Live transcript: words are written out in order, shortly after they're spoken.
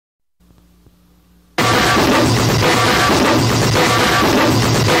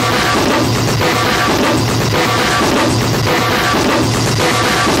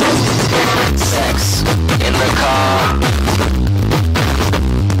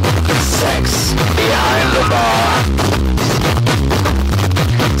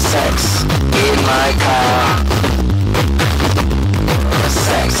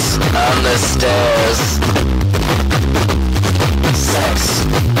stairs. Sex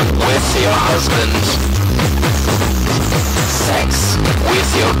with your husband. Sex with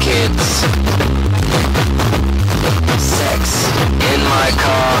your kids. Sex in my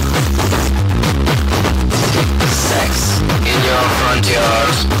car. Sex in your front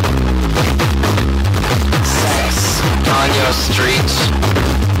yard. Sex on your street.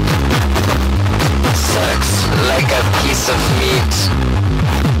 Sex like a piece of meat.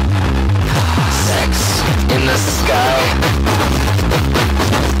 Sex in the sky.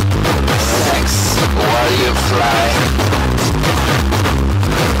 Sex while you fly.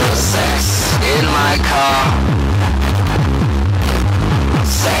 Sex in my car.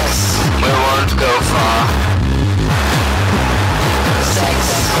 Sex, we won't go far. Sex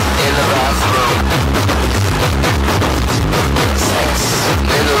in the bathroom. Sex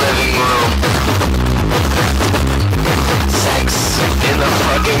in the living room. Sex in the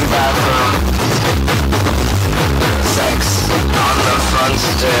fucking bathroom. Sex on the front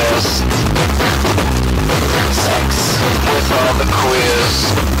stairs. Sex with all the queers.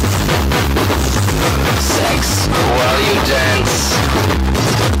 Sex while you dance.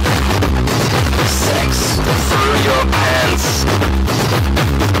 Sex through your pants.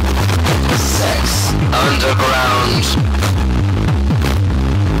 Sex underground.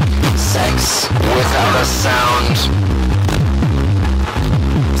 Sex without a sound.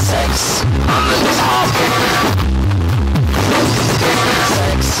 Sex on the top.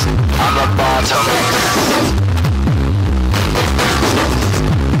 Sex on the bottom.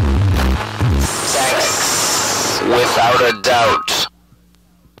 Sex without a doubt.